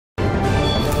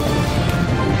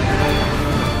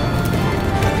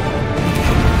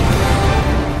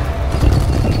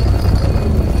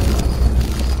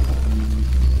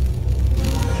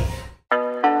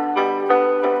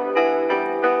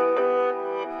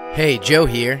Hey, Joe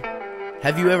here.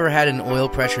 Have you ever had an oil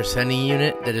pressure sending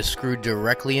unit that is screwed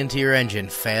directly into your engine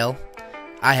fail?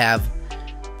 I have.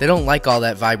 They don't like all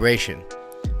that vibration.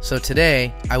 So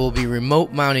today, I will be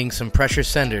remote mounting some pressure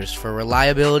senders for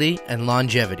reliability and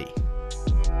longevity.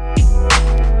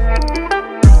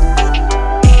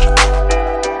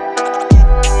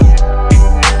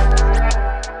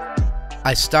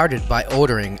 I started by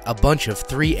ordering a bunch of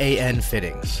 3AN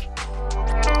fittings.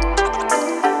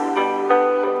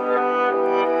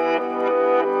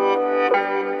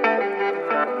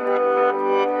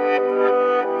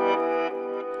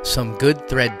 Some good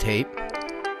thread tape,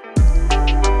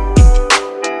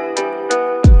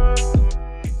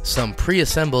 some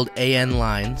pre-assembled AN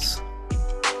lines,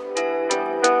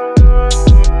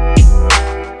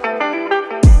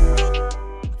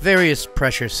 various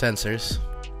pressure sensors,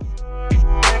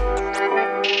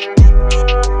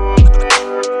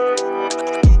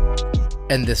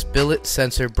 and this billet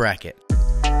sensor bracket.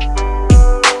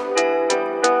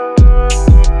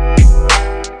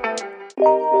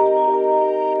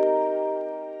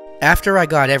 After I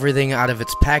got everything out of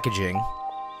its packaging,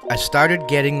 I started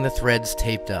getting the threads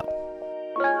taped up.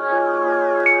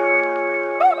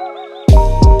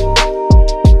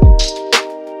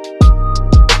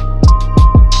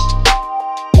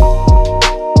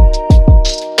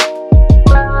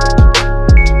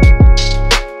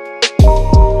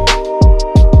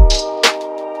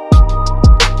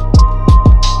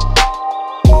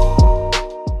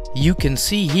 You can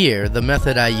see here the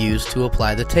method I used to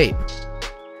apply the tape.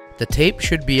 The tape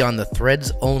should be on the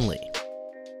threads only,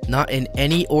 not in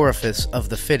any orifice of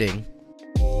the fitting,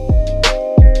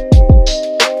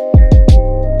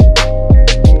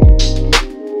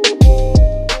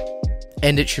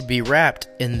 and it should be wrapped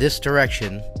in this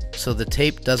direction so the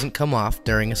tape doesn't come off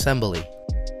during assembly.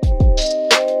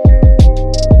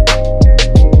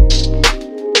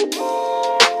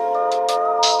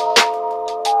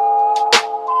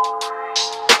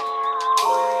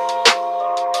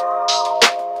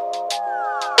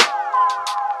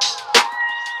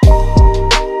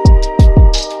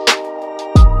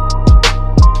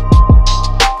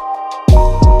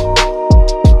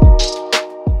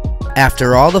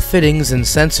 After all the fittings and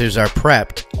sensors are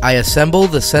prepped, I assemble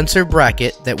the sensor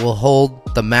bracket that will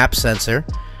hold the map sensor,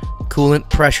 coolant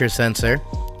pressure sensor,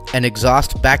 and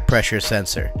exhaust back pressure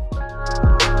sensor.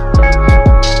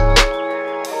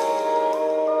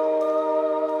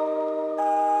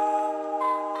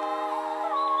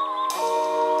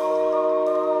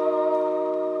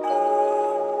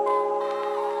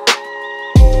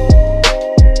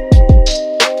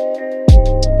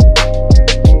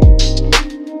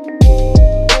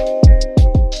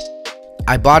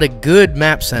 I bought a good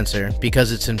map sensor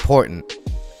because it's important,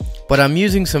 but I'm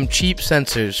using some cheap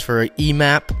sensors for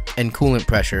EMAP and coolant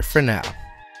pressure for now.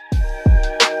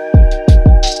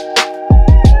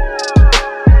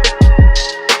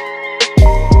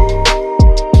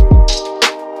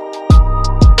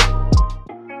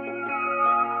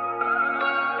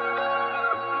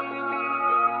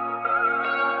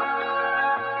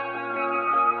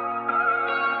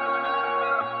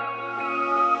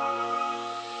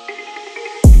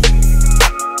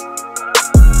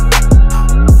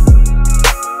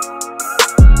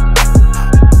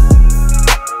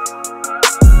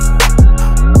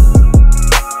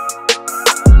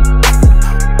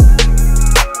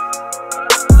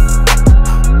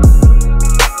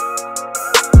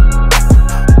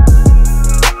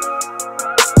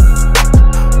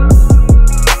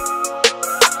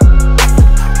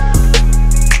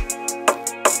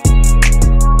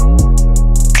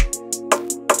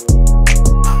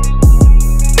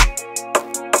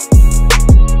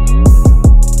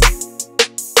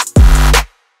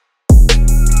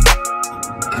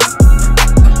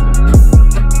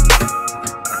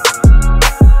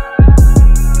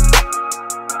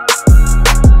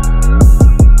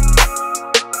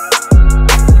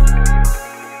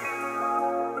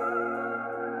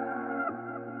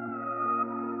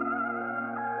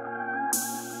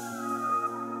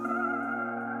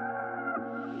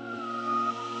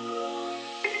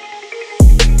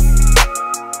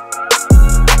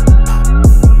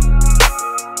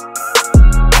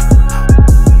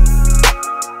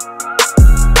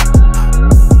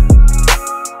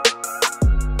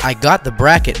 I got the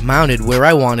bracket mounted where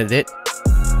I wanted it.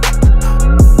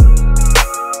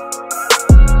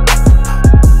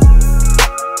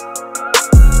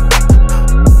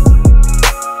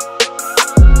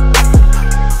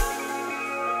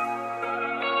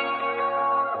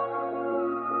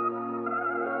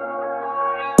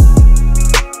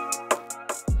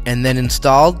 and then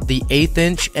installed the 1/8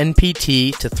 inch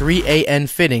NPT to 3AN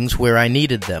fittings where I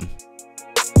needed them.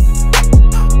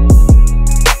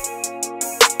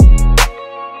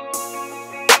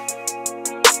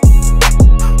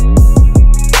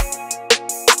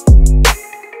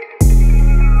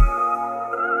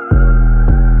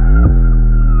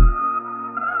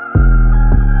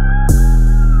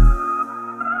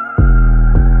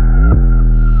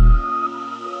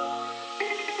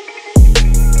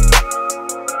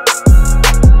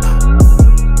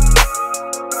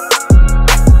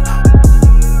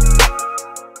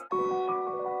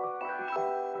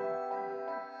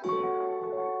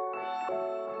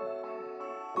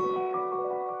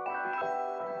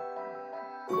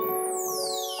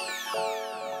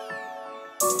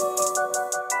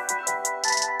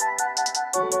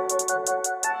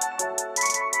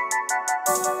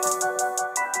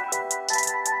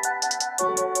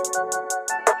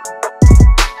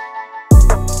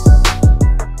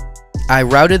 I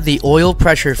routed the oil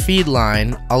pressure feed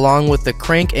line along with the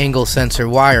crank angle sensor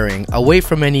wiring away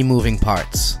from any moving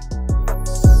parts.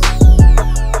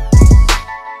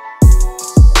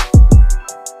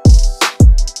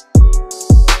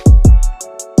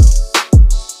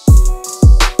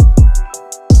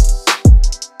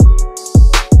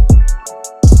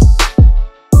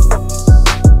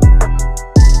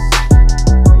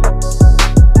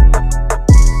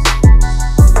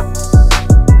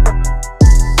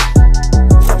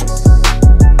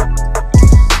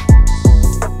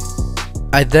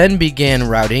 I then began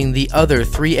routing the other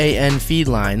 3AN feed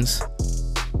lines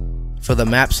for the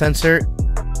map sensor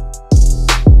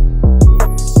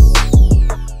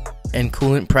and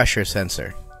coolant pressure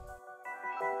sensor.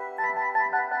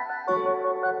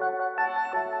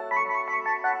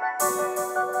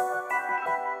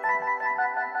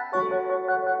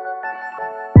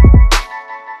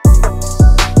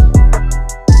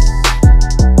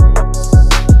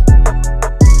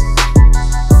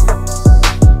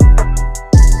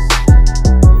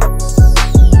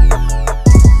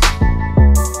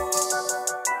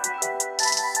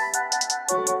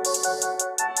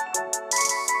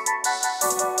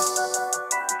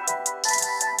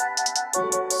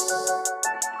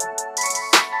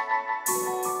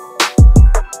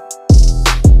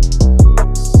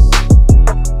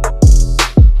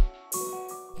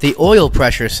 The oil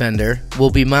pressure sender will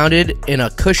be mounted in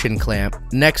a cushion clamp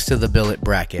next to the billet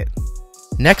bracket.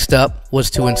 Next up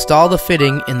was to install the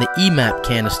fitting in the EMAP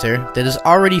canister that is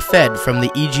already fed from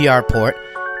the EGR port .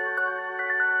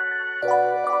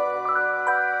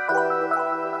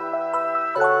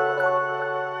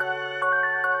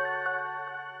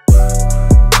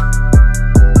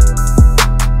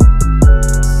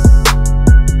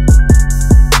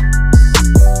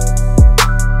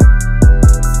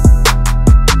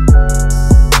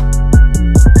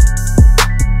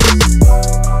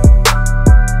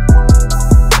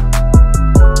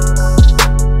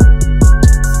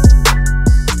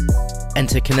 And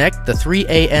to connect the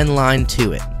 3AN line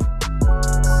to it.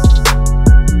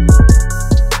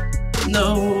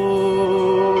 No.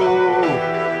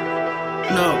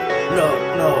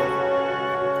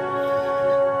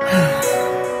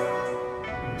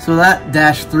 So that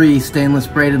 -3 stainless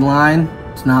braided line,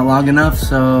 it's not long enough,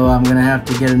 so I'm gonna have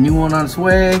to get a new one on its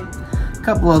way. A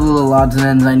couple other little odds and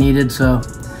ends I needed, so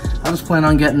I'll just plan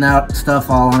on getting that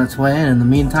stuff all on its way, and in the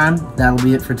meantime, that'll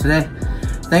be it for today.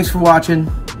 Thanks for watching.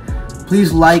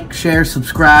 Please like, share,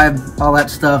 subscribe, all that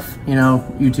stuff, you know,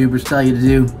 YouTubers tell you to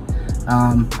do.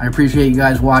 I appreciate you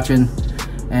guys watching.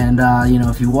 And, you know,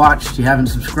 if you watched, you haven't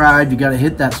subscribed, you gotta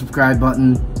hit that subscribe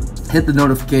button, hit the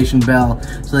notification bell,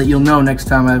 so that you'll know next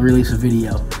time I release a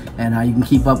video. And you can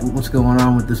keep up with what's going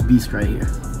on with this beast right here.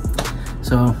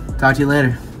 So, talk to you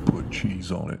later. Put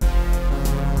cheese on it.